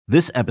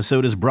This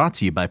episode is brought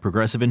to you by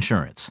Progressive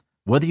Insurance.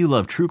 Whether you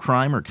love true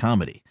crime or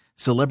comedy,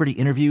 celebrity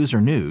interviews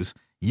or news,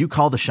 you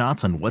call the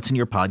shots on what's in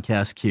your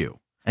podcast queue.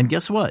 And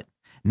guess what?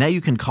 Now you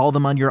can call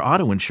them on your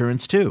auto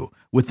insurance too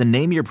with the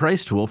Name Your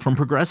Price tool from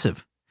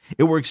Progressive.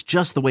 It works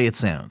just the way it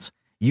sounds.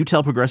 You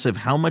tell Progressive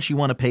how much you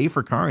want to pay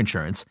for car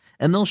insurance,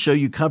 and they'll show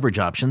you coverage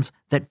options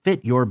that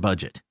fit your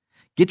budget.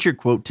 Get your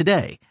quote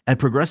today at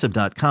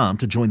Progressive.com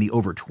to join the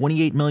over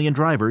 28 million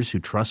drivers who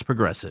trust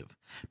Progressive.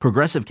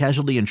 Progressive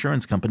Casualty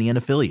Insurance Company and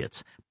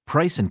Affiliates.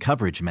 Price and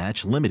coverage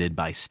match limited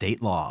by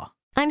state law.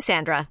 I'm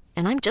Sandra,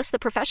 and I'm just the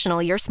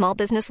professional your small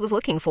business was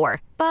looking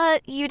for.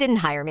 But you didn't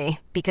hire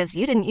me because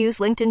you didn't use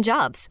LinkedIn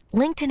Jobs.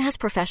 LinkedIn has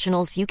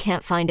professionals you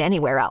can't find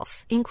anywhere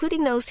else,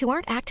 including those who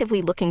aren't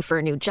actively looking for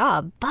a new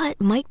job, but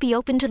might be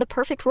open to the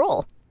perfect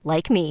role,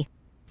 like me.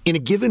 In a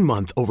given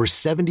month, over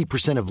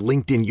 70% of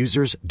LinkedIn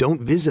users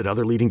don't visit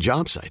other leading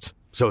job sites.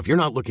 So if you're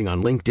not looking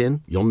on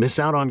LinkedIn, you'll miss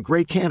out on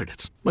great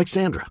candidates like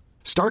Sandra.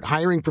 Start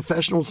hiring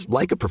professionals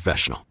like a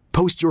professional.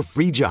 Post your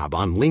free job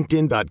on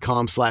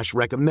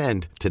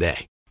linkedin.com/recommend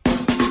today.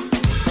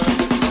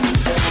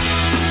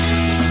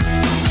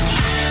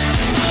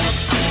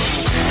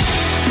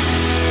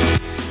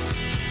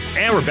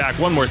 And we're back.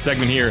 One more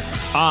segment here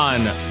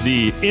on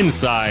the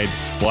Inside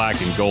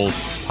Black and Gold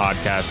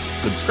podcast.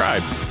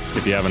 Subscribe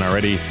if you haven't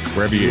already.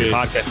 Wherever you get your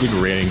podcast, leave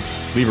a rating,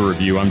 leave a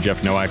review. I'm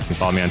Jeff Nowak. You can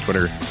follow me on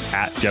Twitter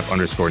at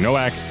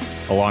Jeff_Nowak,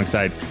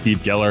 alongside Steve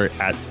Geller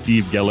at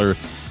Steve Geller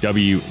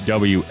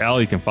WWL.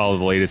 You can follow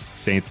the latest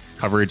Saints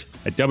coverage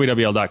at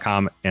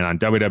WWL.com and on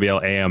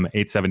WWL AM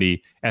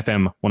 870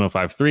 FM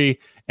 105.3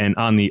 and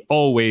on the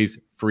always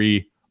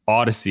free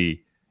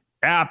Odyssey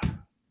app.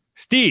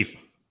 Steve,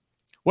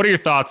 what are your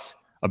thoughts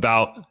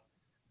about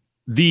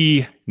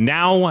the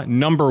now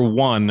number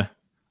one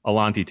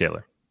Alontae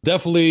Taylor?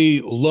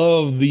 Definitely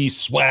love the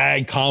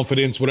swag,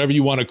 confidence, whatever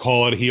you want to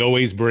call it. He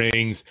always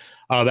brings.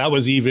 That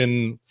was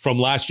even from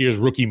last year's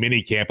rookie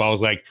minicamp. I was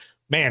like,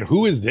 man,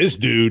 who is this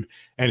dude?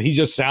 And he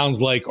just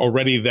sounds like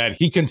already that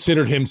he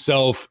considered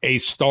himself a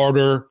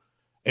starter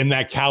in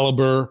that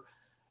caliber.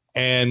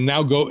 And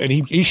now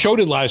he showed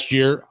it last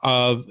year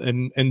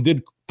and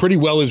did pretty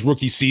well his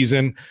rookie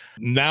season.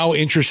 Now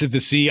interested to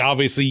see,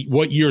 obviously,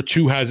 what year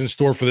two has in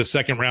store for the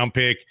second round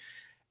pick.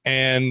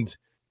 And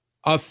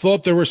I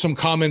thought there were some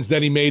comments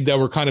that he made that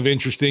were kind of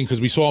interesting because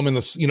we saw him in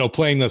the,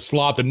 playing the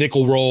slot, the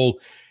nickel role.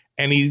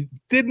 And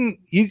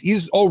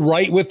he's all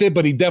right with it,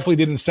 but he definitely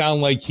didn't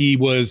sound like he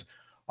was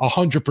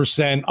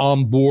 100%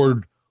 on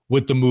board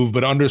with the move,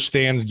 but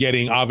understands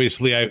getting,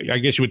 obviously, I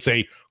guess you would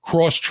say,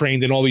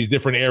 cross-trained in all these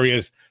different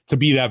areas to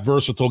be that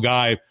versatile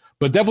guy.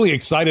 But definitely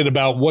excited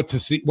about what to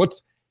see.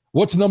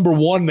 What's number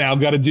one now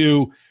got to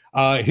do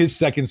his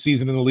second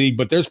season in the league.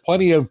 But there's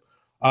plenty of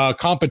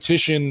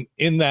competition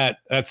in that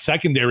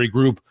secondary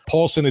group.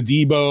 Paulson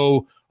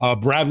Adebo,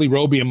 Bradley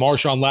Roby, and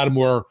Marshawn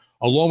Lattimore,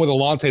 along with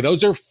Alontae.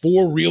 Those are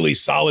four really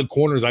solid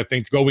corners, I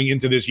think, going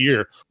into this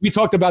year. We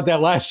talked about that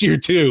last year,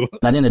 too.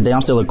 At the end of the day,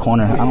 I'm still a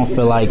corner. I don't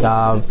feel like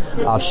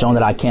I've shown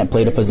that I can't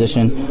play the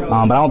position, but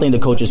I don't think the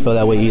coaches feel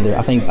that way either.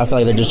 I feel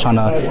like they're just trying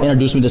to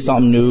introduce me to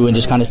something new and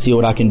just kind of see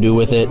what I can do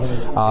with it.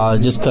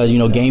 Just because,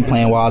 game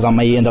plan-wise, I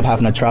may end up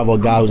having to travel a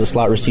guy who's a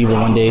slot receiver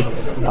one day.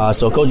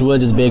 So Coach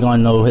Woods is big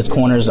on his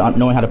corners,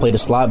 knowing how to play the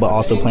slot, but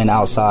also playing the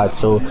outside.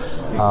 So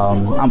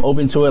I'm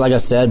open to it, like I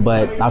said,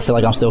 but I feel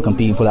like I'm still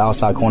competing for the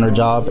outside corner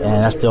job,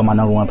 and that's still my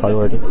number one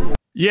priority.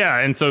 Yeah,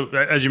 and so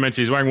as you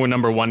mentioned, he's wearing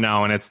number one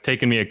now, and it's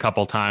taken me a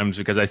couple times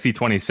because I see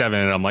 27,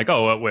 and I'm like,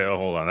 oh, wait,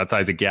 hold on. That's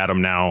Isaac Gadam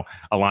now.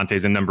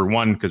 Alontae's in number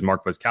one because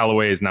Marquez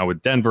Callaway is now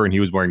with Denver, and he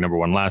was wearing number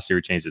one last year.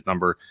 He changed his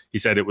number. He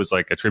said it was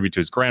like a tribute to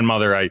his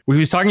grandmother. What he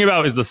was talking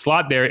about is the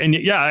slot there, and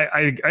yeah,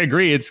 I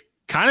agree. It's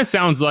kind of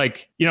sounds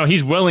like,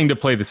 he's willing to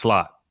play the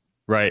slot,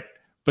 right?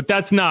 But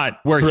that's not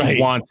where he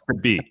wants to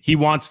be. He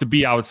wants to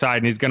be outside,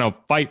 and he's going to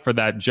fight for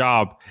that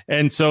job.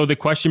 And so the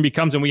question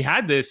becomes, and we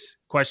had this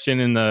question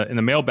in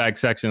the mailbag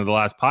section of the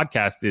last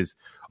podcast, is,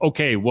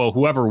 okay, well,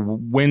 whoever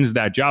wins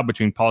that job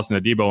between Paulson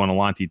Adebo and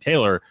Alontae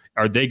Taylor,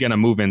 are they going to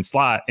move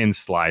inside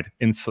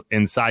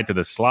to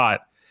the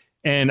slot?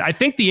 And I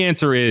think the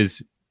answer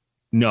is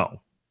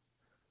no.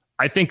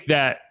 I think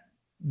that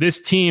this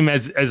team,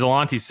 as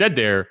Alontae said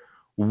there,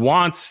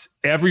 wants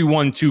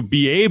everyone to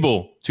be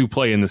able to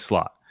play in the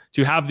slot,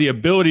 to have the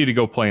ability to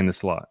go play in the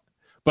slot.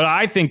 But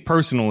I think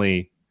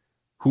personally,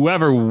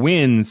 whoever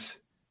wins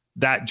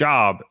that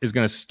job is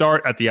going to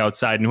start at the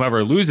outside, and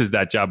whoever loses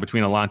that job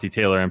between Alontae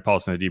Taylor and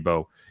Paulson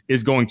Adebo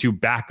is going to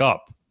back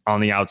up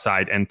on the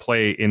outside and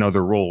play in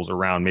other roles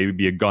around, maybe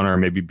be a gunner,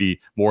 maybe be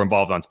more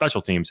involved on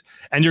special teams.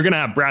 And you're going to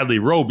have Bradley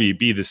Roby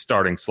be the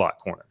starting slot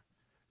corner.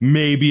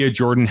 Maybe a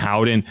Jordan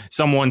Howden,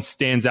 someone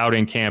stands out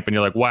in camp and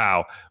you're like,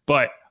 wow.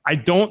 But I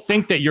don't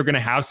think that you're going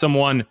to have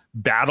someone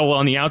battle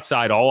on the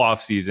outside all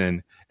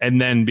offseason and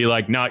then be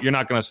like, no, you're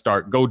not going to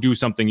start. Go do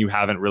something you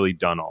haven't really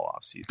done all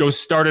offseason. Go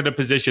start at a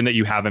position that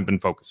you haven't been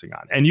focusing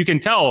on. And you can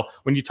tell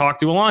when you talk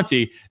to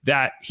Alontae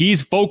that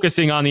he's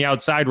focusing on the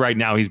outside right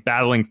now. He's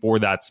battling for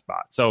that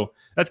spot. So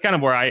that's kind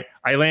of where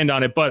I land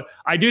on it. But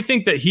I do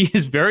think that he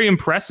is very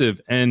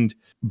impressive, and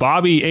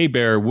Bobby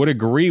Hebert would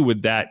agree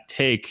with that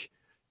take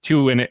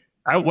to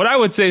what I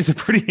would say is a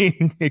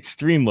pretty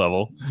extreme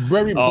level.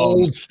 Very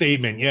bold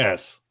statement,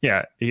 yes.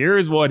 Yeah,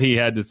 here's what he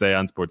had to say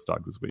on Sports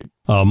Talk this week.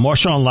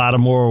 Marshawn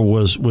Lattimore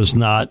was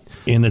not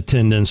in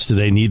attendance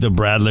today, neither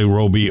Bradley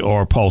Roby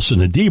or Paulson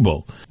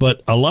Adebo.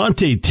 But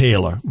Alontae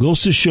Taylor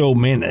goes to show,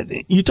 man,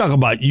 you talk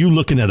about you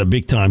looking at a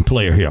big-time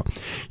player here.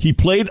 He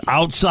played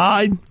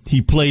outside.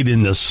 He played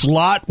in the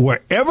slot.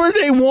 Wherever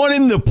they want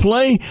him to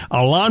play,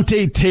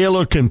 Alontae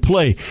Taylor can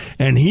play.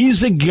 And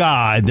he's a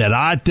guy that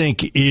I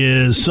think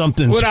is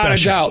something Without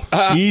special. a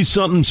doubt. He's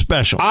something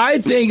special. I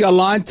think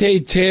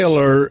Alontae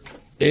Taylor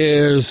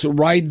is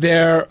right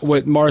there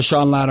with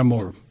Marshawn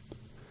Lattimore.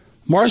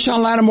 Marshawn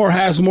Lattimore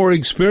has more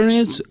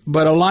experience,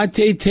 but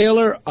Alontae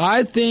Taylor,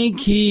 I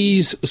think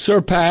he's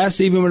surpassed,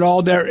 even with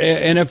all their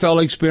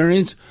NFL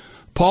experience,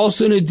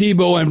 Paulson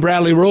Adebo and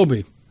Bradley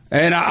Roby.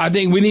 And I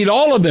think we need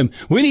all of them.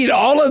 We need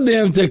all of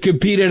them to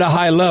compete at a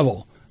high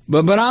level.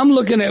 But I'm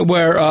looking at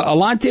where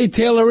Alontae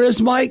Taylor is,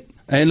 Mike.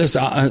 And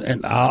listen,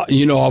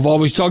 I've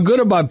always talked good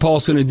about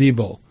Paulson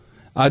Adebo.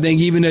 I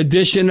think even in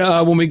addition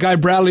when we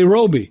got Bradley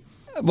Roby.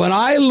 When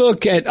I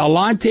look at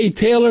Alontae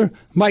Taylor,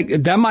 Mike,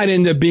 that might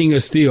end up being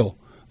a steal.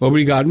 What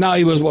we got now?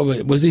 He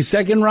was he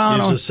second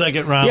round? He was a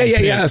second round.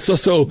 Yeah.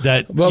 So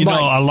that Mike,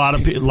 a lot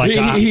of people like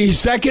he's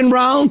second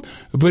round,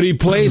 but he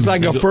plays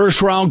like a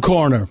first round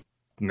corner.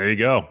 There you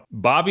go.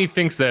 Bobby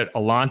thinks that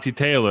Alontae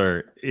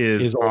Taylor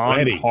is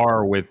on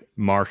par with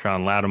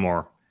Marshawn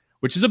Lattimore,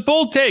 which is a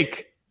bold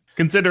take,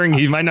 considering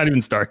he might not even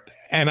start.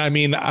 And I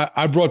mean,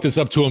 I brought this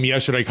up to him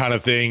yesterday, kind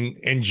of thing,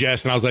 in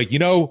jest, and I was like,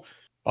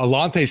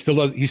 Alontae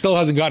still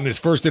hasn't gotten his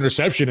first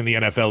interception in the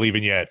NFL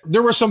even yet.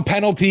 There were some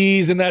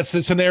penalties in that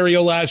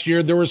scenario last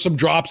year. There were some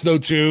drops though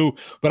too.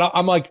 But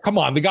I'm like, come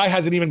on, the guy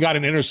hasn't even got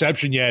an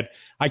interception yet.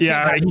 He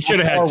should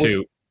have had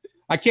two.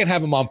 I can't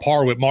have him on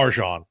par with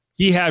Marshawn.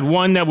 He had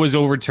one that was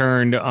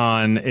overturned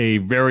on a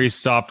very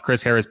soft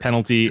Chris Harris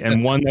penalty,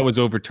 and one that was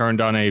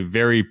overturned on a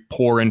very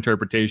poor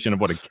interpretation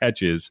of what a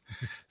catch is.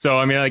 So,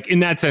 I mean, like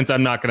in that sense,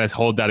 I'm not going to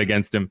hold that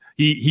against him.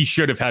 He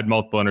should have had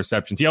multiple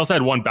interceptions. He also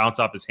had one bounce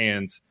off his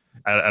hands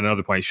at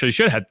another point. He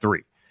should have had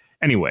three.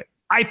 Anyway,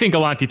 I think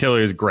Alontae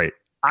Taylor is great.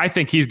 I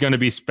think he's going to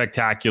be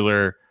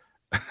spectacular.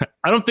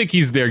 I don't think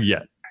he's there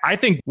yet. I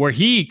think where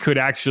he could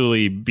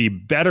actually be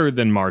better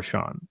than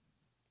Marshawn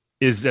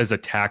is as a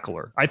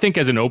tackler. I think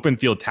as an open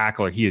field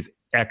tackler, he is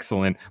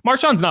excellent.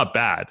 Marshawn's not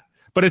bad,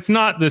 but it's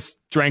not the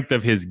strength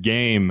of his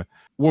game.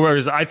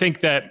 Whereas I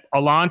think that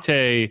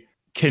Alontae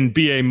can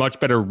be a much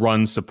better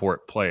run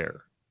support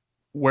player.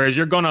 Whereas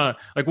you're going to,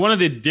 like, one of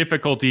the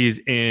difficulties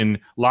in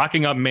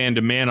locking up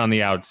man-to-man on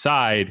the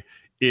outside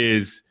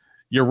is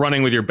you're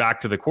running with your back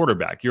to the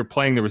quarterback. You're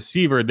playing the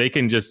receiver. They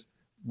can just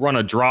run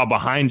a draw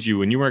behind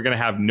you, and you are going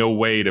to have no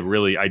way to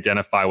really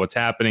identify what's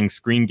happening.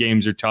 Screen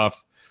games are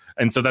tough.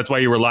 And so that's why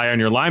you rely on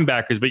your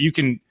linebackers. But you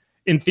can,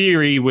 in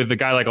theory, with a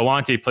guy like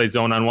Alontae, play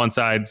zone on one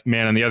side,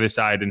 man on the other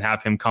side, and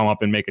have him come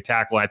up and make a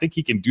tackle. I think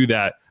he can do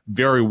that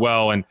very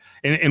well, and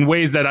in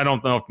ways that I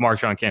don't know if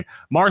Marshawn can.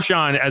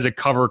 Marshawn, as a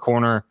cover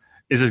corner,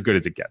 is as good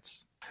as it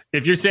gets.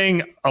 If you're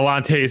saying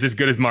Alontae is as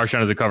good as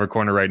Marshawn as a cover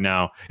corner right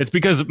now, it's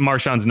because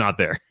Marshawn's not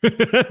there.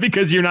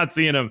 Because you're not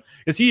seeing him.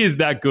 Because he is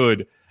that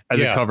good as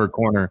a cover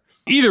corner.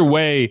 Either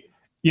way,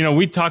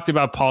 we talked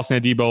about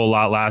Paulson Adebo a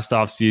lot last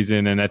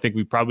offseason, and I think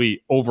we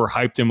probably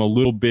overhyped him a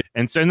little bit.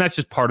 And that's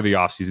just part of the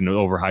offseason,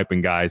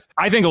 overhyping guys.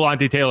 I think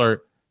Alontae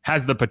Taylor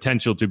has the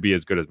potential to be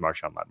as good as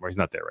Marshawn Lattimore. He's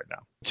not there right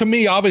now. To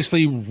me,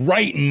 obviously,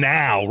 right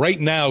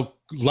now,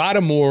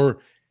 Lattimore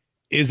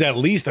is at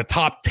least a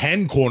top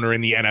 10 corner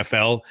in the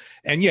NFL.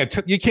 And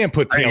you can't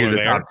put Taylor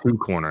there. Top 2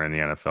 corner in the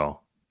NFL.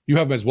 You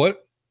have him as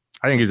what?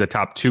 I think he's a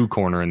top 2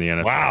 corner in the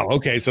NFL. Wow.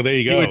 Okay. So there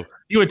you go.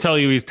 He would tell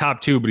you he's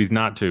top 2, but he's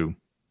not 2.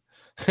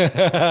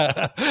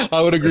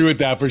 I would agree with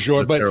that for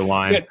sure. But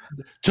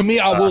to me,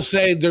 I will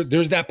say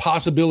there's that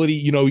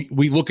possibility.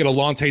 We look at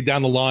Alontae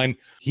down the line.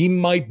 He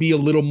might be a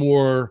little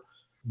more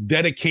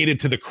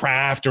dedicated to the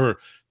craft or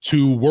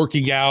to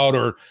working out,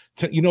 or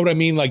you know what I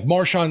mean? Like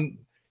Marshawn,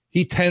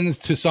 he tends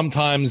to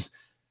sometimes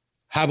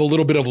have a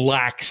little bit of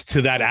lax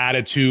to that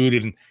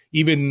attitude. And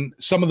even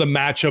some of the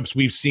matchups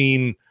we've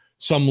seen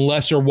some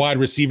lesser wide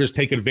receivers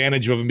take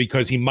advantage of him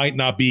because he might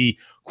not be,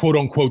 quote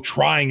unquote,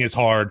 trying as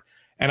hard.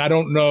 And I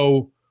don't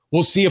know.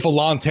 We'll see if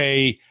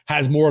Alontae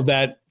has more of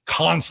that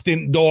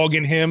constant dog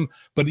in him.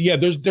 But yeah,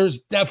 there's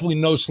definitely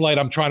no slight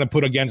I'm trying to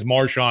put against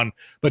Marshawn.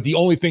 But the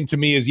only thing to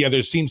me is,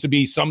 there seems to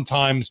be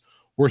sometimes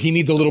where he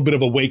needs a little bit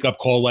of a wake-up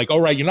call. Like,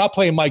 all right, you're not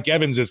playing Mike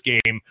Evans this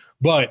game,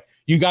 but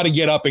you got to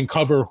get up and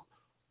cover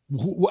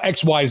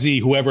XYZ,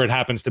 whoever it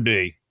happens to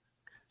be.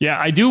 Yeah,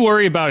 I do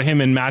worry about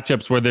him in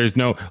matchups where there's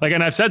no, like,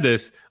 and I've said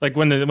this, like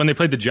when they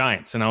played the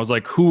Giants, and I was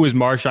like, who is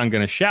Marshawn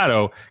going to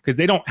shadow? Because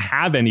they don't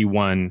have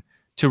anyone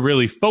to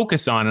really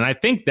focus on. And I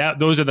think that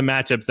those are the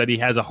matchups that he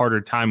has a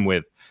harder time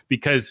with,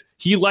 because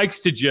he likes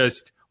to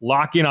just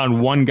lock in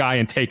on one guy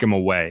and take him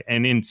away.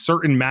 And in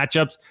certain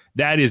matchups,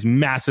 that is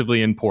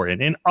massively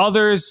important. In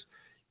others,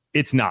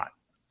 it's not.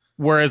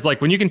 Whereas like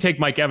when you can take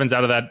Mike Evans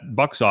out of that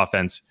Bucs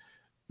offense,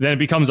 then it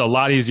becomes a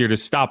lot easier to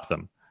stop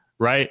them,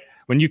 right?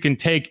 When you can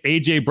take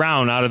A.J.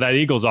 Brown out of that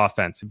Eagles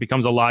offense, it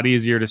becomes a lot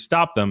easier to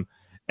stop them.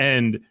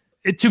 And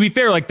to be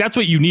fair, like that's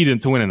what you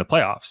need to win in the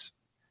playoffs.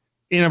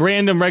 In a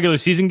random regular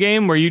season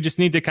game where you just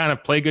need to kind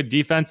of play good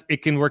defense,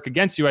 it can work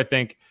against you, I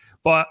think.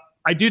 But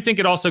I do think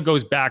it also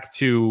goes back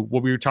to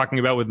what we were talking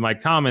about with Mike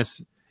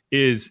Thomas,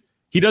 is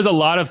he does a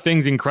lot of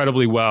things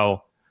incredibly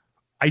well.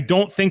 I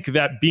don't think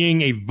that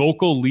being a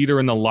vocal leader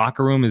in the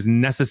locker room is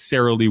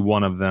necessarily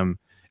one of them.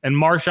 And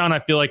Marshawn, I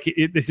feel like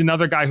is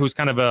another guy who's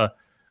kind of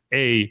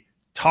a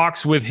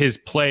talks with his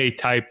play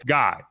type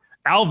guy.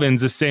 Alvin's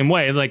the same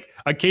way. Like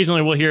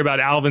occasionally we'll hear about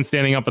Alvin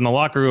standing up in the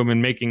locker room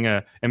and making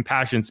a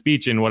impassioned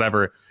speech and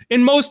whatever.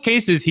 In most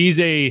cases,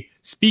 he's a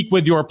speak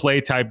with your play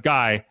type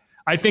guy.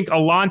 I think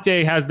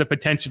Alontae has the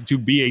potential to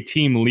be a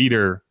team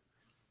leader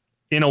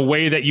in a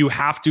way that you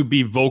have to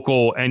be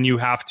vocal and you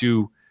have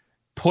to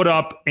put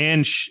up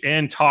and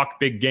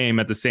talk big game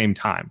at the same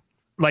time.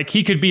 Like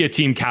he could be a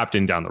team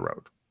captain down the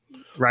road.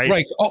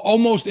 Right.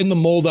 Almost in the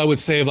mold, I would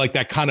say, of like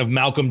that kind of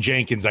Malcolm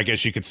Jenkins, I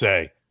guess you could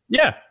say.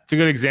 Yeah, it's a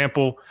good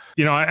example.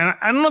 And I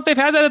don't know if they've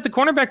had that at the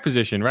cornerback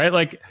position, right?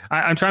 Like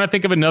I'm trying to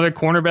think of another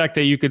cornerback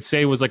that you could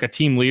say was like a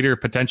team leader,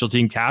 potential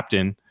team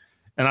captain.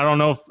 And I don't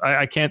know if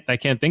I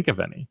can't think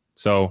of any.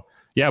 So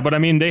yeah, but I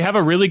mean, they have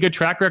a really good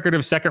track record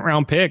of second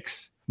round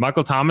picks.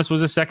 Michael Thomas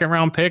was a second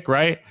round pick,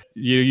 right?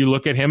 You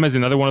look at him as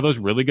another one of those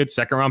really good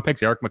second round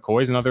picks. Eric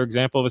McCoy is another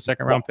example of a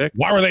second round pick.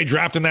 Why were they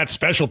drafting that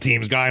special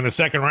teams guy in the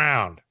second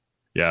round?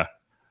 Yeah.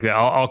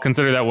 I'll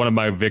consider that one of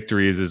my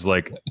victories, is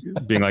like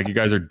being like, you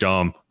guys are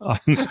dumb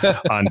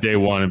on day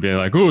one and being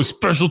like, oh,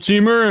 special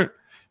teamer.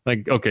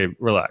 Like, okay,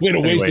 relax. Way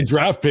to waste a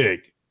draft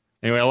pick.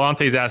 Anyway,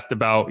 Alontae's asked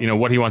about,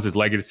 what he wants his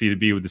legacy to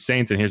be with the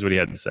Saints, and here's what he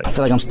had to say. I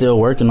feel like I'm still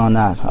working on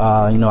that.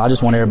 I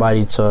just want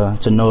everybody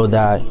to know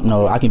that,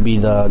 I can be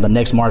the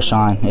next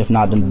Marshawn, if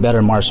not the better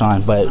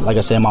Marshawn. But like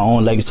I said, my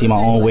own legacy, my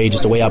own way,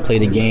 just the way I play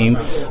the game.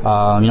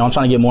 I'm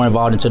trying to get more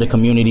involved into the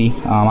community.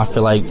 I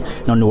feel like,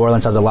 New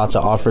Orleans has a lot to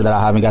offer that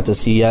I haven't got to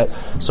see yet.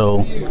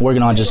 So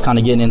working on just kind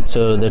of getting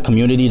into the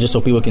community just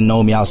so people can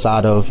know me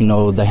outside of,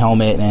 the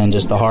helmet and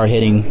just the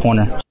hard-hitting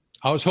corner.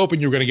 I was hoping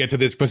you were going to get to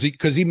this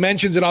because he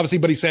mentions it obviously,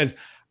 but he says,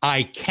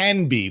 I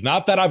can be.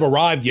 Not that I've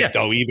arrived yet,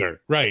 though,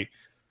 either. Right.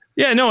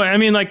 Yeah, no, I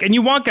mean, and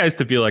you want guys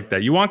to feel like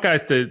that. You want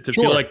guys to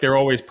feel like they're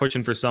always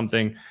pushing for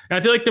something. And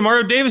I feel like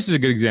DeMario Davis is a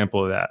good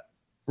example of that,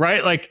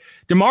 right? Like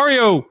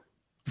DeMario,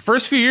 the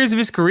first few years of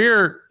his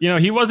career,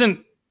 he wasn't,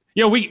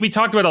 we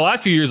talked about the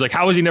last few years, like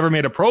how has he never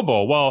made a Pro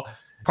Bowl? Well,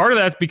 part of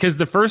that's because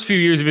the first few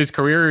years of his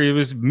career, he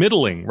was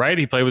middling, right?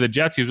 He played with the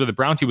Jets. He was with the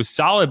Browns. He was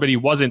solid, but he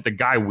wasn't the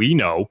guy we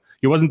know.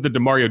 He wasn't the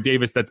DeMario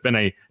Davis that's been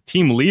a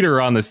team leader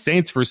on the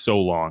Saints for so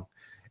long.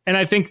 And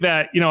I think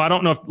that, I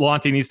don't know if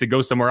Alontae needs to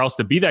go somewhere else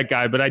to be that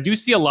guy, but I do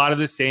see a lot of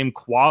the same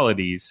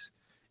qualities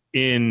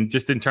in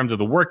terms of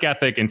the work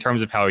ethic, in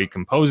terms of how he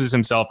composes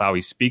himself, how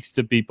he speaks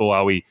to people,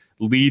 how he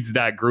leads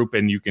that group.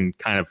 And you can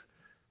kind of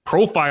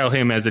profile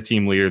him as a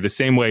team leader the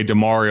same way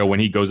DeMario, when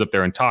he goes up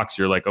there and talks,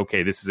 you're like,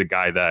 okay, this is a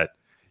guy that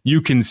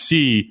you can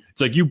see. It's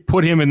like you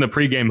put him in the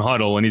pregame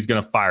huddle and he's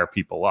going to fire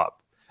people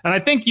up. And I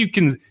think you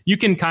can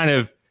kind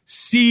of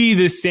see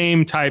the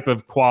same type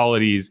of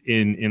qualities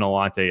in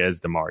Alontae as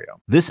DeMario.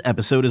 This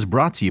episode is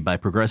brought to you by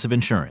Progressive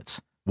Insurance.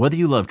 Whether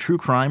you love true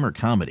crime or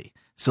comedy,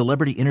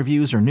 celebrity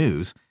interviews or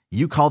news,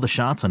 you call the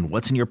shots on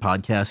what's in your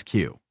podcast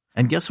queue.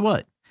 And guess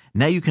what?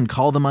 Now you can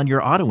call them on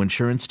your auto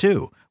insurance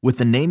too, with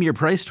the Name Your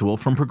Price tool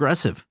from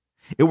Progressive.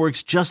 It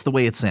works just the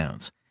way it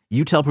sounds.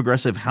 You tell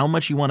Progressive how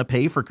much you want to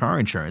pay for car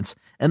insurance,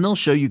 and they'll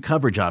show you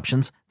coverage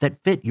options that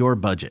fit your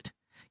budget.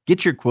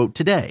 Get your quote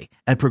today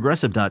at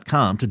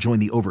Progressive.com to join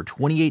the over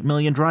 28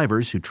 million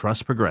drivers who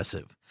trust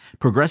Progressive.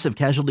 Progressive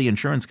Casualty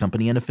Insurance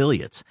Company and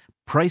Affiliates.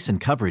 Price and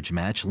coverage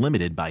match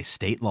limited by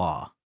state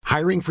law.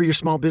 Hiring for your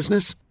small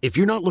business? If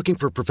you're not looking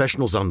for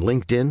professionals on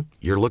LinkedIn,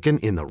 you're looking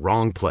in the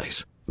wrong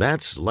place.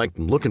 That's like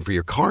looking for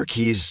your car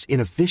keys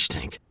in a fish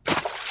tank.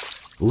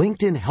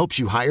 LinkedIn helps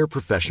you hire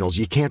professionals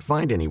you can't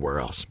find anywhere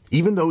else,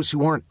 even those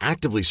who aren't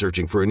actively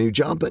searching for a new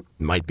job but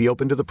might be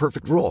open to the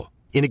perfect role.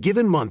 In a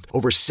given month,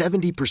 over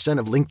 70%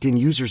 of LinkedIn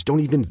users don't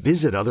even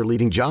visit other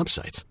leading job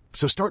sites.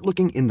 So start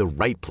looking in the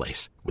right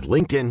place. With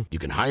LinkedIn, you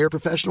can hire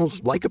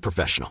professionals like a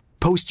professional.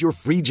 Post your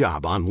free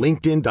job on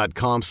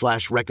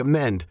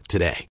linkedin.com/recommend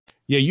today.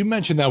 Yeah, you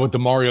mentioned that with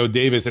DeMario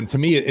Davis, and to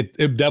me,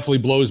 it definitely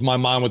blows my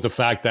mind with the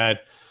fact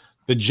that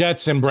the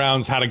Jets and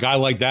Browns had a guy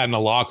like that in the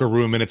locker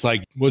room, and it's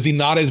like, was he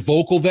not as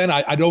vocal then?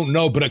 I don't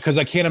know, but because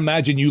I can't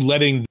imagine you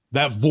letting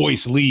that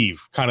voice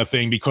leave kind of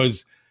thing,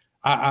 because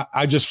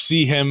I just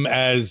see him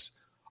as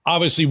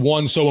obviously,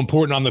 one, so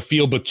important on the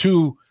field, but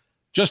two,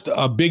 just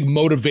a big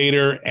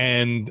motivator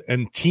and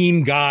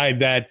team guy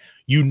that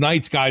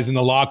unites guys in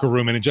the locker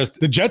room. And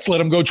the Jets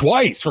let him go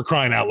twice, for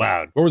crying out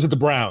loud. Or was it the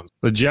Browns?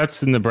 The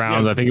Jets and the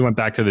Browns. Yeah. I think he went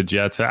back to the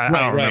Jets. I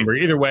don't remember.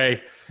 Either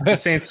way, the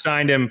Saints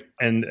signed him,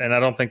 and I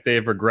don't think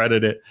they've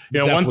regretted it.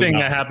 Definitely one thing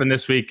that happened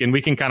this week, and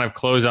we can kind of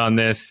close on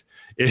this,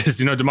 is,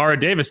 Demario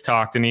Davis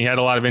talked, and he had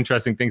a lot of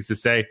interesting things to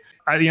say.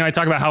 I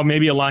talk about how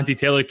maybe Alontae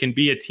Taylor can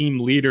be a team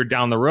leader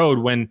down the road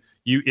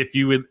if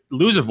you would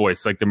lose a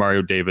voice like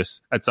Demario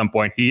Davis at some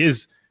point. He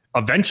is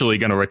eventually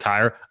going to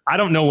retire. I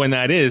don't know when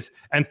that is.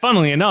 And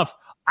funnily enough,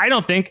 I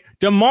don't think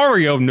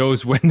Demario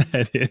knows when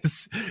that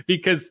is,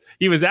 because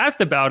he was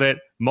asked about it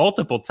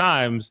multiple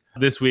times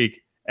this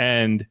week,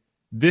 and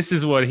this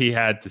is what he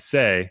had to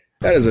say.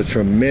 That is a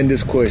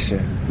tremendous question.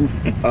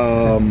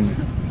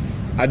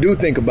 I do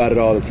think about it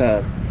all the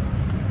time,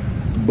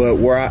 but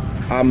where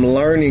I'm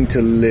learning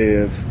to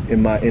live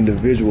in my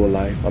individual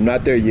life, I'm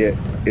not there yet,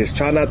 is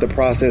try not to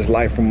process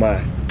life from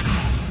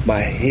my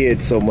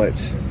head so much,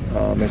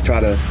 and try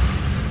to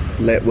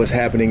let what's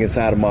happening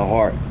inside of my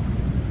heart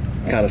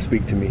kind of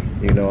speak to me.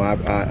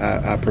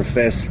 I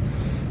profess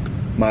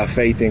my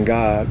faith in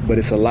God, but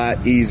it's a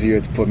lot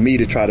easier for me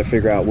to try to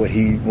figure out what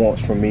he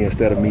wants from me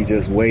instead of me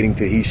just waiting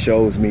till he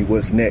shows me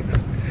what's next.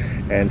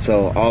 And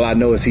so all I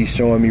know is he's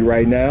showing me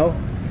right now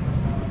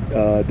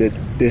that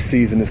this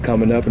season is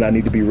coming up and I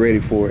need to be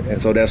ready for it.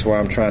 And so that's where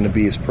I'm trying to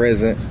be, is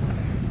present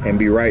and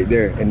be right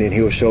there. And then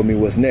he'll show me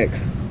what's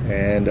next.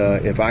 And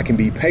if I can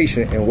be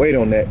patient and wait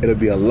on that, it'll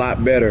be a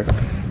lot better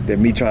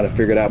than me trying to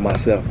figure it out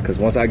myself. Because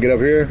once I get up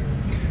here,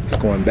 it's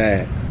going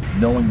bad.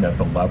 Knowing that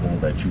the level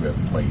that you have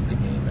played the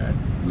game at,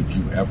 would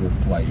you ever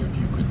play if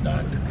you could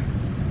not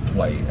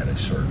play at a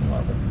certain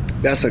level?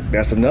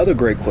 That's another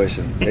great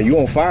question. And you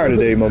on fire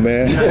today, my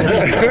man.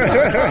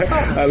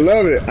 I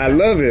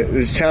love it.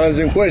 It's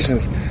challenging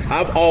questions.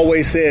 I've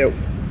always said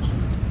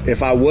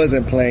if I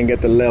wasn't playing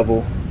at the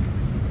level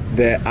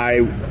that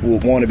I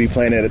would want to be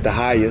playing at the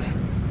highest,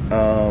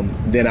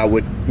 then I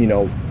would,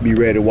 be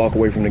ready to walk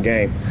away from the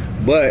game.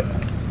 But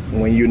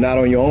when you're not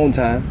on your own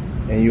time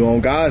and you're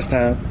on God's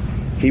time,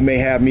 he may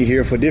have me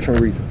here for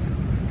different reasons,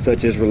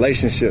 such as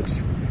relationships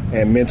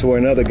and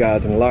mentoring other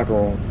guys in the locker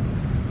room,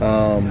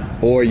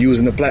 or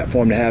using the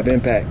platform to have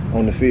impact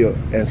on the field.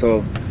 And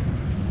so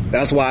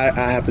that's why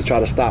I have to try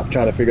to stop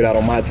trying to figure it out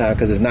on my time,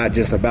 because it's not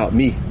just about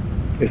me.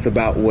 It's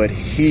about what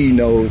he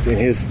knows in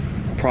his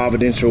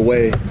providential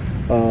way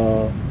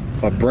of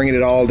bringing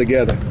it all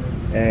together.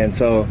 And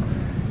so,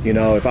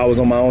 if I was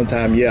on my own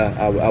time,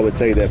 I would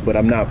say that, but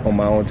I'm not on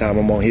my own time.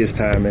 I'm on his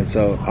time. And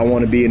so I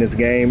want to be in this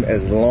game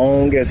as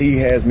long as he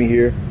has me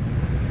here,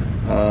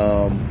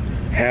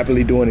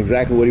 happily doing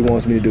exactly what he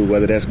wants me to do,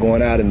 whether that's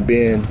going out and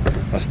being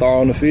a star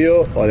on the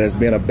field or that's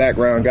being a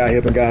background guy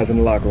helping guys in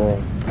the locker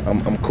room.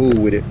 I'm cool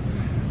with it,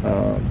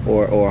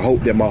 or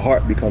hope that my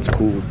heart becomes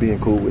cool with being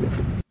cool with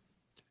it.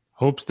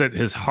 Hopes that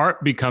his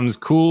heart becomes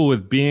cool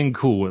with being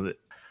cool with it.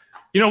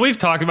 We've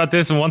talked about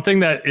this, and one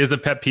thing that is a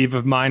pet peeve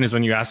of mine is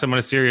when you ask someone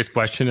a serious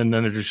question and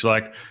then they're just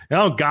like,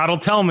 God will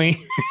tell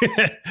me.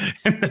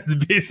 And that's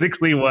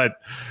basically what...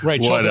 Right,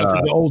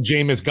 the old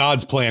Jameis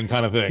God's plan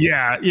kind of thing.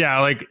 Yeah,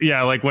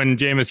 like when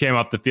Jameis came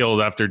off the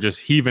field after just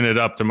heaving it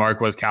up to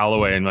Marquez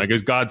Callaway and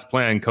it's God's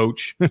plan,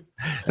 coach.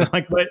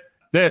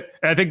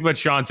 I think what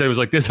Sean said was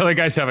this other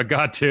guys have a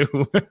God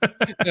too.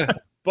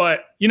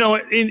 But,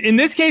 in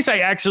this case, I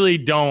actually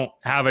don't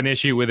have an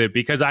issue with it,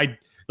 because I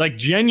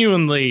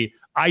genuinely...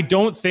 I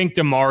don't think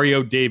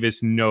Demario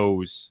Davis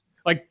knows.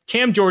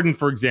 Cam Jordan,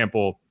 for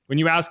example, when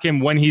you ask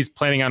him when he's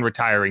planning on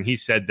retiring, he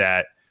said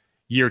that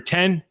year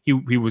 10,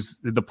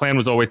 the plan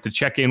was always to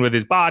check in with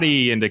his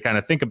body and to kind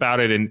of think about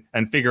it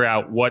and figure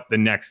out what the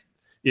next,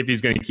 if he's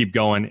going to keep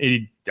going.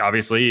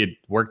 Obviously, it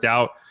worked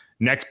out.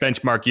 Next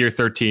benchmark, year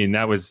 13,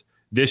 that was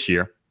this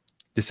year.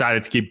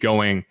 Decided to keep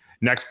going.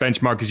 Next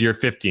benchmark is year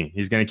 15.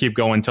 He's going to keep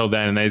going until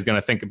then, and then he's going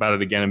to think about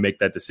it again and make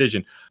that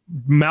decision.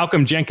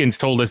 Malcolm Jenkins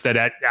told us that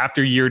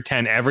after year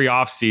 10, every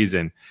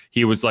offseason,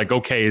 he was like,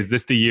 okay, is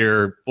this the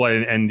year?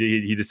 And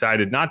he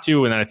decided not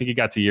to, and then I think he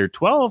got to year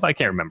 12. I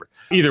can't remember.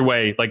 Either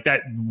way,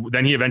 that.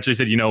 Then he eventually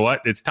said, you know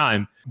what? It's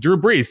time. Drew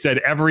Brees said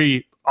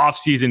every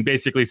offseason,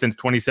 basically since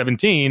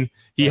 2017,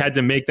 he had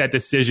to make that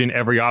decision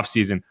every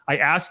offseason. I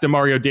asked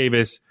Demario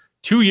Davis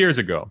 2 years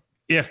ago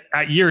if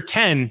at year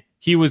 10,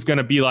 he was going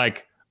to be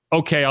like,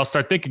 okay, I'll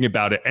start thinking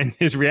about it. And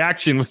his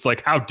reaction was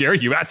like, how dare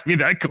you ask me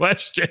that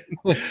question?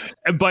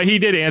 But he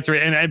did answer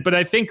it. But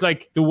I think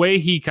the way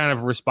he kind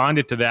of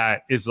responded to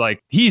that is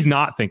he's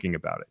not thinking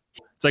about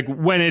it. It's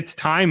when it's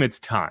time, it's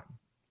time.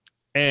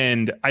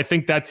 And I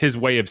think that's his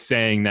way of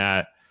saying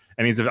that.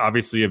 And he's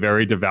obviously a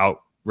very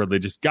devout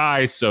religious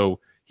guy. So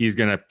he's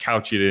going to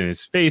couch it in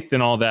his faith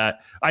and all that.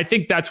 I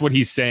think that's what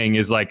he's saying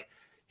is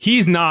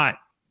he's not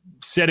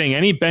setting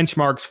any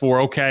benchmarks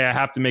for, okay, I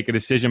have to make a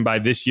decision by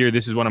this year.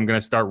 This is when I'm going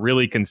to start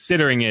really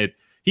considering it.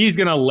 He's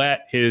going to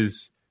let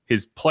his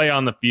play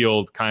on the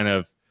field kind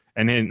of,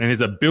 and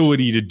his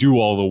ability to do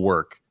all the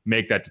work,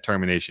 make that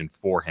determination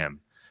for him.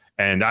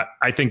 And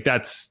I think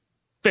that's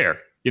fair.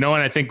 And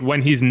I think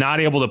when he's not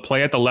able to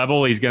play at the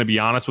level, he's going to be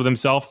honest with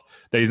himself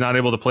that he's not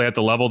able to play at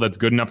the level that's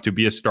good enough to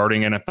be a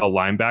starting NFL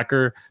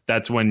linebacker.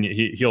 That's when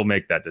he'll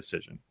make that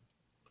decision.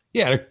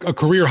 Yeah, a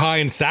career high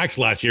in sacks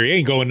last year. He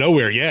ain't going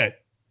nowhere yet.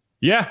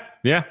 Yeah.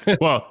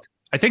 Well,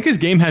 I think his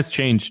game has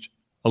changed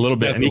a little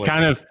bit. Definitely.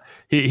 And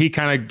he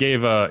kind of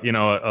gave a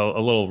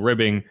little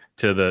ribbing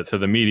to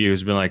the media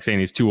who's been like saying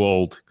he's too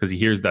old because he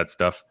hears that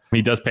stuff.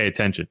 He does pay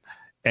attention.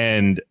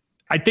 And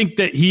I think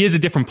that he is a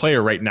different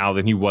player right now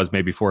than he was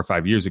maybe 4 or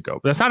 5 years ago.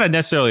 But that's not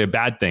necessarily a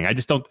bad thing. I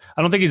don't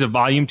think he's a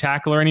volume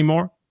tackler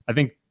anymore. I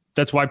think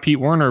that's why Pete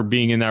Werner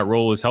being in that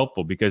role is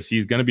helpful, because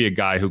he's going to be a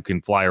guy who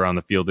can fly around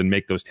the field and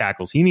make those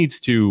tackles. He needs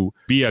to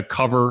be a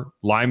cover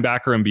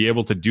linebacker and be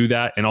able to do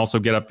that and also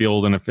get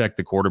upfield and affect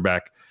the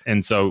quarterback.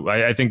 And so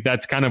I think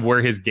that's kind of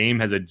where his game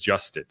has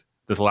adjusted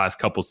this last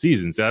couple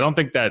seasons. And I don't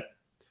think that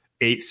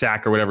 8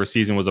 sack or whatever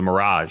season was a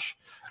mirage.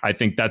 I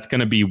think that's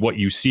going to be what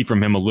you see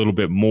from him a little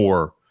bit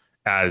more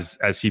as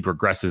he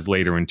progresses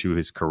later into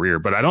his career.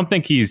 But I don't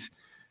think he's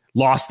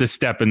lost a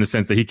step in the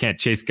sense that he can't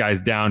chase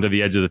guys down to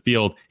the edge of the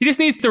field. He just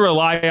needs to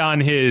rely on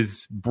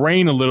his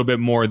brain a little bit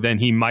more than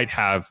he might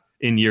have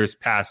in years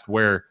past,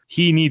 where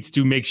he needs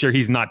to make sure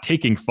he's not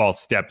taking false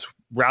steps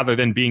rather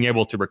than being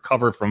able to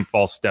recover from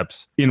false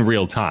steps in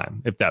real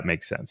time, if that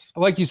makes sense.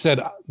 Like you said,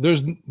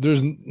 there's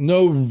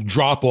no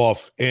drop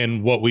off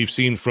in what we've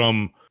seen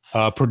from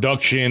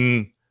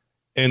production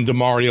and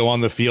DeMario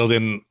on the field.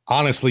 And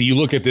honestly, you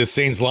look at this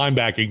Saints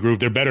linebacking group,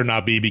 there better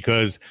not be,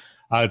 because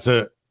it's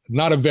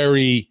not a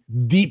very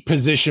deep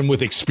position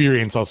with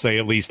experience, I'll say,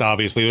 at least.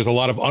 Obviously, there's a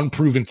lot of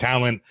unproven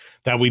talent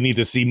that we need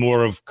to see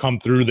more of come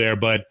through there.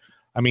 But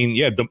I mean,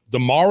 yeah,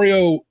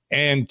 DeMario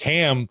and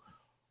Cam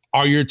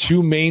are your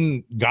two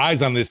main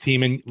guys on this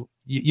team. And,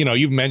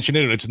 you've mentioned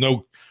it. It's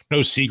no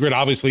secret.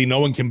 Obviously, no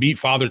one can beat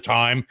Father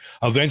Time.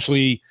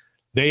 Eventually,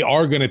 they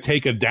are going to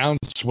take a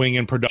downswing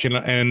in production.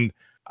 And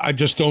I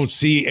just don't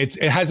see it.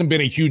 It hasn't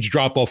been a huge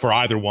drop off for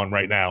either one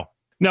right now.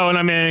 No, and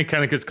I mean, it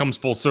kind of just comes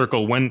full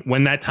circle.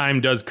 When that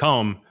time does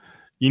come,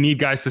 you need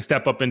guys to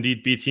step up and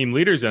be team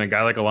leaders, and a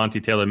guy like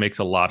Alontae Taylor makes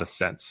a lot of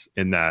sense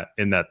in that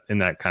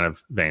kind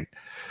of vein.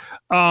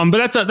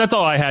 But that's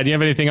all I had. Do you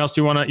have anything else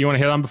you want to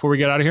hit on before we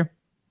get out of here?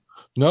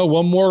 No,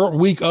 one more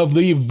week of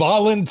the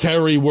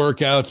voluntary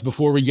workouts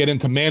before we get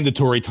into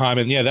mandatory time,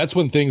 and yeah, that's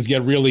when things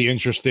get really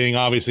interesting.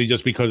 Obviously,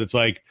 just because it's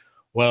like,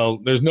 well,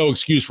 there's no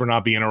excuse for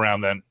not being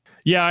around then.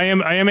 Yeah, I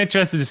am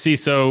interested to see.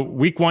 So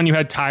week 1, you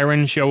had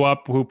Tyron show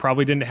up, who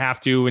probably didn't have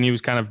to, and he was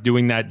kind of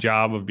doing that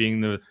job of being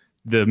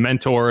the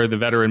mentor, the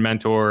veteran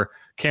mentor.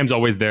 Cam's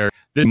always there.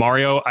 This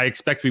Mario, I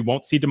expect we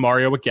won't see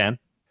DeMario again,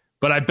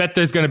 but I bet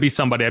there's going to be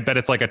somebody. I bet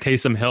it's like a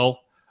Taysom Hill,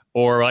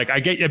 or like I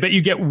bet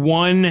you get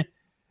one.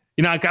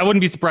 I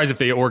wouldn't be surprised if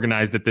they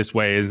organized it this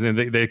way, is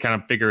they kind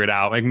of figure it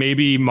out. Like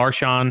maybe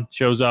Marshawn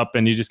shows up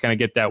and you just kind of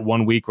get that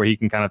 1 week where he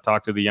can kind of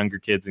talk to the younger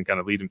kids and kind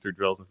of lead them through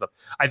drills and stuff.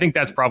 I think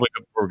that's probably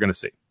what we're going to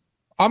see.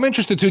 I'm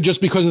interested too, just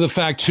because of the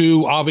fact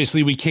too,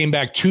 obviously we came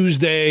back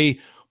Tuesday,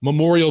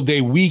 Memorial Day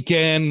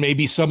weekend.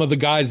 Maybe some of the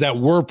guys that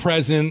were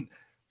present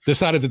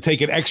decided to take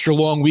an extra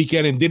long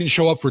weekend and didn't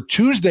show up for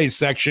Tuesday's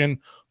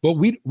section, but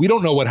we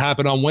don't know what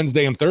happened on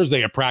Wednesday and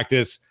Thursday at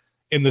practice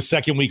in the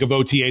second week of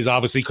OTAs,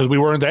 obviously, because we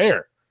weren't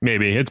there.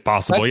 Maybe it's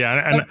possible.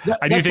 I do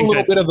think that's a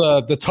little bit of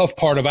the tough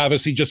part of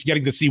obviously just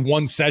getting to see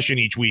one session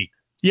each week.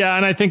 Yeah.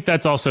 And I think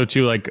that's also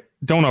too, like,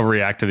 don't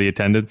overreact to the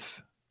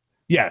attendance.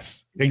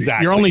 Yes,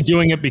 exactly. You're only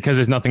doing it because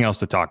there's nothing else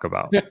to talk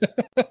about.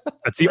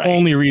 That's the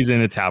only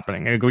reason it's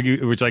happening.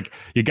 Which, like,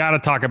 you got to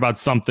talk about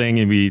something,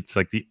 and it's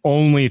like the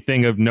only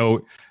thing of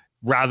note,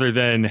 rather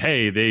than,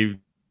 hey,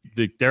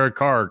 Derek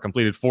Carr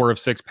completed 4 of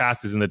 6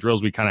 passes in the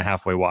drills we kind of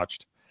halfway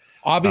watched.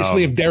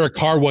 Obviously, if Derek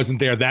Carr wasn't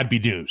there, that'd be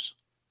news.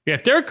 Yeah,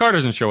 if Derek Carr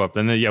doesn't show up,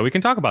 then yeah, we can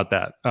talk about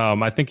that.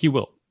 I think he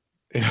will.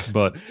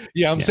 But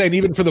yeah, I'm saying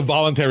even for the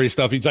voluntary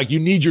stuff, it's like you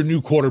need your new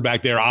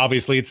quarterback there.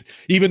 Obviously, it's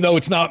even though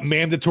it's not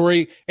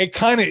mandatory, it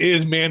kind of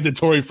is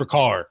mandatory for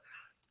Carr.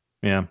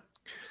 Yeah.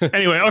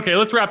 Anyway, okay,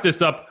 let's wrap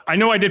this up. I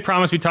know I did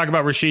promise we'd talk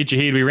about Rashid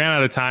Shaheed. We ran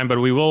out of time, but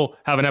we will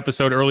have an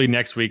episode early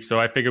next week. So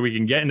I figure we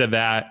can get into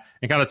that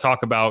and kind of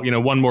talk about,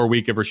 one more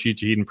week of Rashid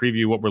Shaheed and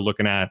preview what we're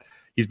looking at.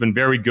 He's been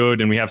very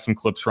good, and we have some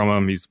clips from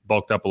him. He's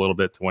bulked up a little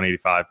bit to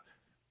 185.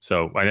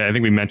 So I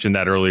think we mentioned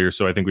that earlier.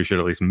 So I think we should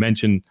at least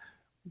mention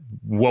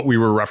what we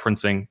were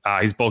referencing.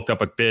 He's bulked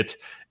up a bit,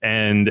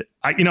 and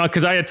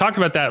because I had talked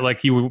about that,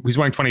 like he's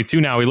wearing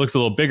 22 now. He looks a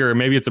little bigger.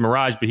 Maybe it's a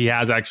mirage, but he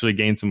has actually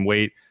gained some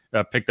weight,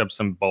 picked up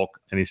some bulk,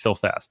 and he's still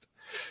fast.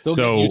 Still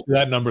getting used to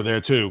that number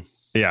there too.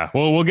 Yeah,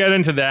 well, we'll get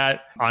into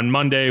that on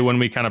Monday when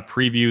we kind of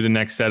preview the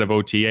next set of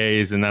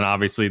OTAs, and then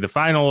obviously the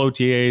final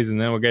OTAs,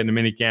 and then we'll get into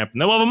minicamp,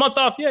 and then we'll have a month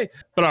off. Yay!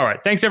 But all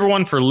right, thanks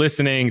everyone for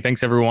listening.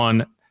 Thanks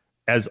everyone.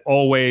 As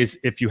always,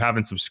 if you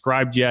haven't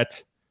subscribed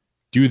yet,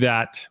 do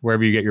that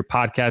wherever you get your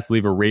podcast.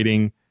 Leave a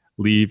rating,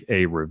 leave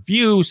a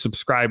review,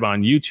 subscribe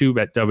on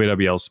YouTube at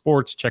WWL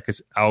Sports. Check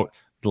us out,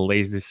 the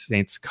latest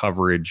Saints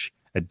coverage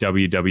at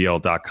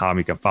WWL.com.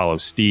 You can follow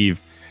Steve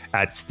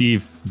at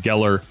Steve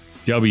Geller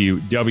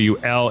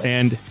WWL.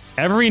 And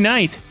every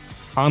night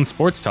on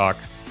Sports Talk,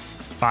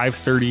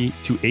 5:30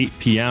 to 8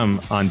 p.m.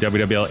 on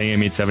WWL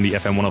AM 870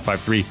 FM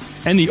 105.3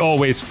 and the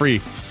always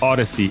free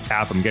Odyssey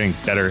app. I'm getting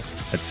better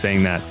at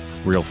saying that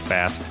real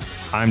fast.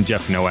 I'm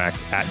Jeff Nowak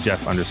at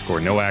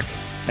Jeff_Nowak.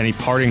 Any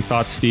parting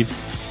thoughts, Steve?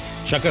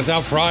 Check us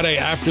out Friday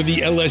after the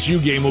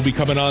LSU game. We'll be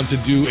coming on to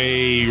do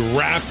a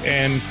wrap,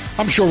 and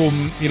I'm sure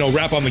we'll,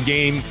 wrap on the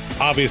game,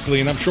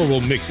 obviously, and I'm sure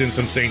we'll mix in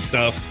some Saint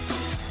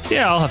stuff.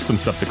 Yeah, I'll have some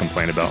stuff to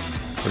complain about,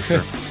 for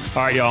sure.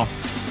 All right, y'all.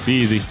 Be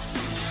easy.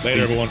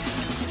 Later, Peace. everyone.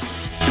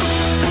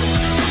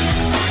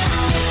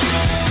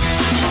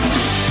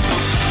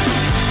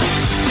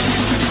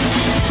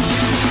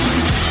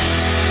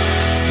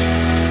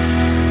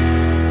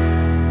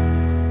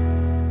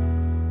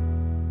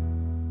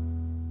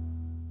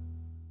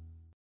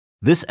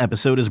 This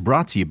episode is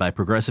brought to you by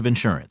Progressive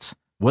Insurance.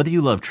 Whether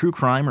you love true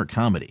crime or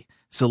comedy,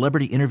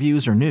 celebrity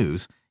interviews or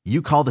news,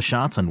 you call the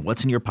shots on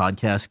what's in your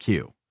podcast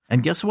queue.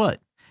 And guess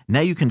what? Now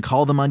you can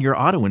call them on your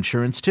auto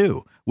insurance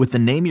too with the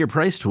Name Your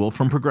Price tool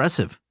from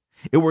Progressive.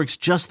 It works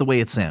just the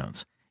way it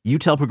sounds. You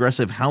tell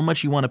Progressive how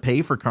much you want to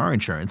pay for car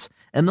insurance,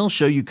 and they'll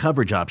show you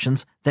coverage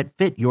options that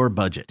fit your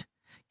budget.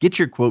 Get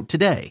your quote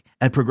today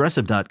at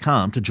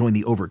Progressive.com to join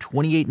the over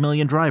 28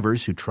 million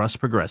drivers who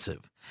trust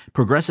Progressive.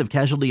 Progressive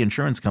Casualty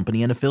Insurance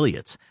Company and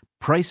Affiliates.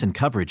 Price and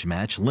coverage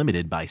match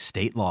limited by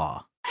state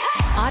law.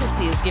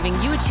 Odyssey is giving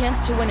you a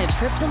chance to win a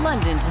trip to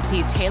London to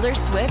see Taylor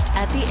Swift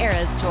at the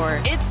Eras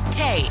Tour. It's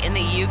Tay in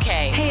the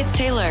UK. Hey, it's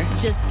Taylor.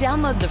 Just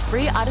download the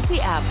free Odyssey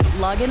app,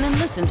 log in and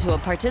listen to a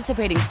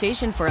participating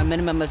station for a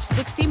minimum of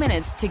 60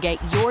 minutes to get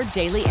your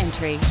daily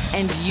entry.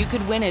 And you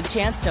could win a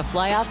chance to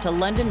fly off to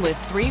London with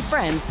 3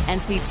 friends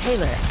and see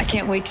Taylor. I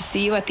can't wait to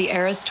see you at the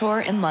Eras Tour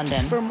in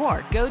London. For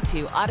more, go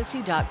to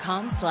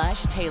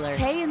odyssey.com/Taylor.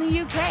 Tay in the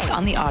UK. It's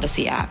on the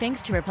Odyssey app.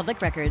 Thanks to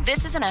Republic Records.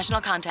 This is a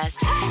national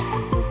contest.